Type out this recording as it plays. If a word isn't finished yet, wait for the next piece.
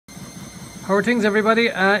How are things, everybody?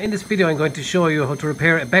 In this video I'm going to show you how to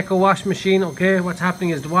repair a Beko washing machine. Okay, what's happening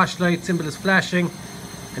is the wash light symbol is flashing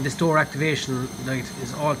and this door activation light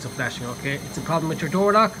is also flashing. Okay, it's a problem with your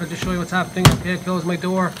door lock. I'll just show you what's happening. Okay, close my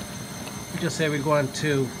door. We just say we'll go on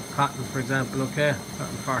to cotton, for example. Okay,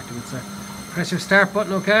 cotton 40 would say. Press your start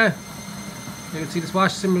button. Okay, you can see this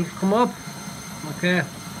wash symbol come up. Okay,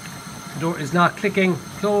 the door is not clicking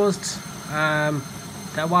closed.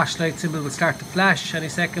 That wash light symbol will start to flash any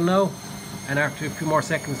second now, and after a few more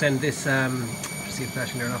seconds then this see it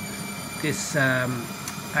flashing there now, this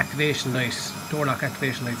activation light, door lock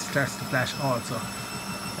activation light, starts to flash also,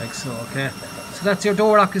 like so. Okay, so that's your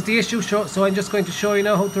door lock is the issue. So I'm just going to show you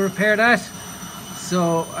now how to repair that.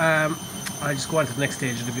 So I'll just go on to the next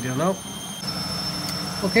stage of the video now.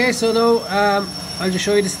 Okay, so now I'll just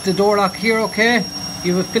show you this, the door lock here. Okay,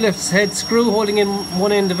 you have a Phillips head screw holding in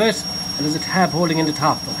one end of it, and there's a tab holding in the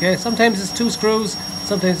top. Okay, sometimes it's 2 screws,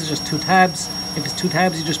 sometimes it's just 2 tabs. If it's 2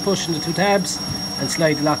 tabs, you just push in the 2 tabs and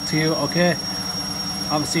slide the lock to you. Okay,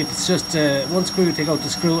 obviously if it's just 1 screw, you take out the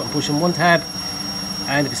screw and push in 1 tab,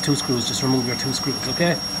 and if it's 2 screws, just remove your 2 screws.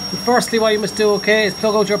 Okay, but firstly what you must do, okay, is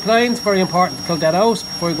plug out your appliance. Very important to plug that out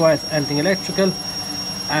before you go at anything electrical.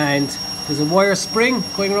 And there's a wire spring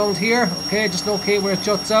going around here. Okay, just locate where it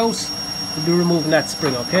juts out. We'll be removing that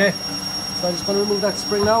spring. Okay, so I'm just going to remove that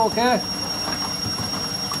spring now. Okay,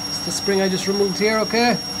 it's the spring I just removed here.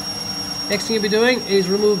 Okay, next thing you'll be doing is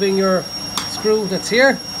removing your screw that's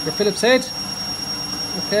here, your Phillips head.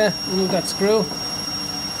 Okay, remove that screw.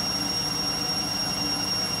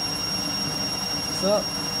 So,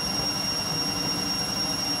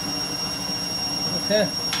 okay,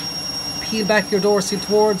 peel back your door seal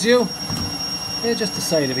towards you. Okay, just the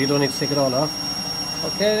side of it, you don't need to take it all off.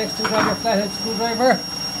 Okay, next thing, grab your flathead screwdriver.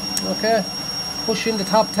 Okay, push in the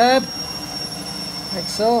top tab, like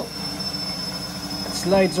so. It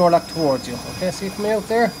slides door lock towards you. Okay, see it from out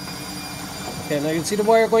there? Okay, now you can see the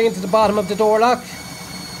wire going into the bottom of the door lock.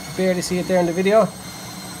 You barely see it there in the video.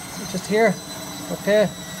 So just here. Okay.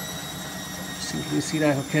 Can you see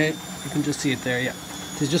that? Okay, you can just see it there. Yeah,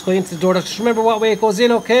 it's just going into the door lock. Just remember what way it goes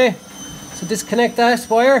in. Okay, so disconnect that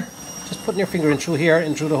wire. Just putting your finger in through here,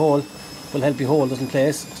 in through the hole, will help you hold it in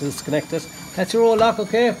place. So disconnect it. That's your old lock.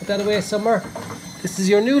 Okay, put that away somewhere. This is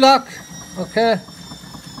your new lock. Okay,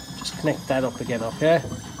 just connect that up again. Okay,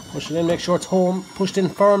 push it in, make sure it's home, pushed in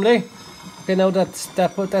firmly. Okay, now that's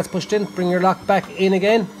pushed in, bring your lock back in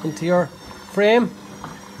again into your frame.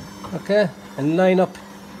 Okay, and line up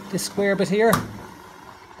this square bit here.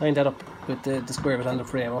 Line that up with the square bit on the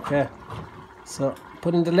frame. Okay, so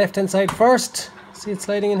put in the left hand side first. See it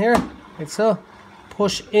sliding in here, like so.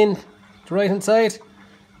 Push in the right hand side.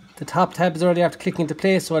 The top tab is already after clicking into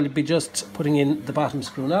place, so I'll be just putting in the bottom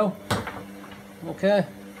screw now. Okay.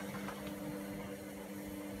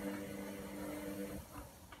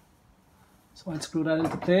 So I'll screw that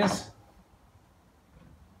into place.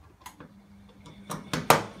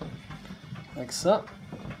 Like so.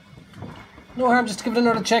 No harm just to give it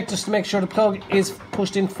another check just to make sure the plug is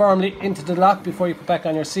pushed in firmly into the lock before you put back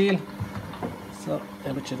on your seal. So,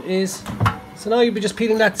 which it is. So now you'll be just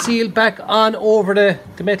peeling that seal back on over the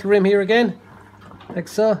metal rim here again. Like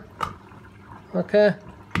so. Okay.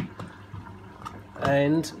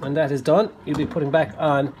 And when that is done, you'll be putting back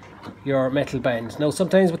on your metal band. Now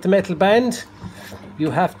sometimes with the metal band,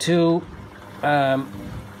 you have to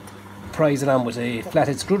prise it on with a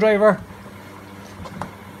flathead screwdriver.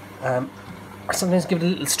 Or sometimes give it a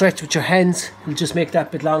little stretch with your hands and just make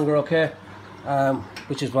that bit longer. Okay,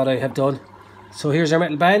 which is what I have done. So here's your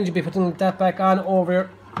metal band. You'll be putting that back on over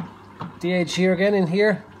the edge here again in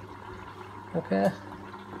here. Okay,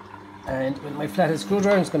 and with my flathead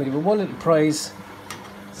screwdriver I'm just going to give it one little prise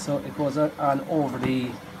so it goes on over the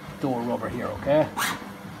door rubber here. Okay,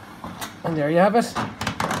 and there you have it.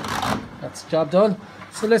 That's the job done.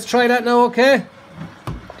 So let's try that now. Okay,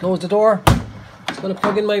 close the door. I'm going to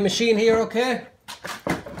plug in my machine here. Okay,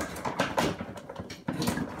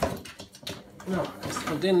 no, it's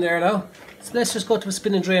plugged in there now. So let's just go to a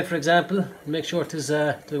spin and drain, for example, and make sure it is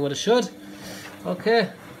doing what it should. Okay,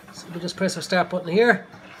 so we just press our start button here.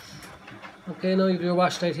 Okay, now you have your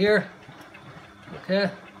wash light here. Okay,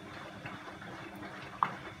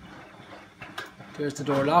 there's the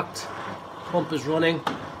door locked, pump is running,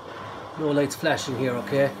 no lights flashing here.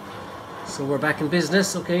 Okay, so we're back in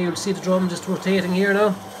business. Okay, you'll see the drum just rotating here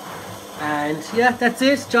now. And yeah, that's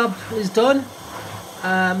it, job is done.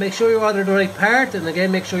 Make sure you order the right part, and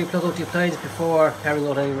again make sure you plug out the appliance before carrying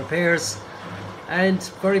out any repairs. And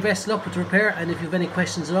very best luck with the repair, and if you have any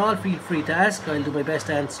questions at all, feel free to ask. I'll do my best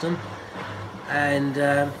to answer them. And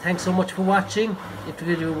thanks so much for watching. If the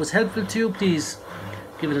video was helpful to you, please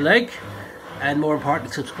give it a like, and more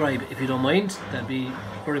importantly subscribe if you don't mind. That'd be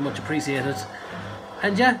very much appreciated.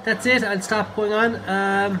 And yeah, that's it. I'll stop going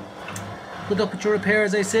on. Good luck with your repair,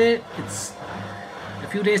 as I say. It's a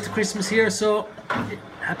few days to Christmas here, so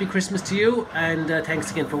happy Christmas to you, and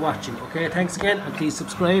thanks again for watching. Okay, thanks again, and please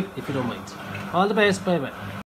subscribe if you don't mind. All the best. Bye bye.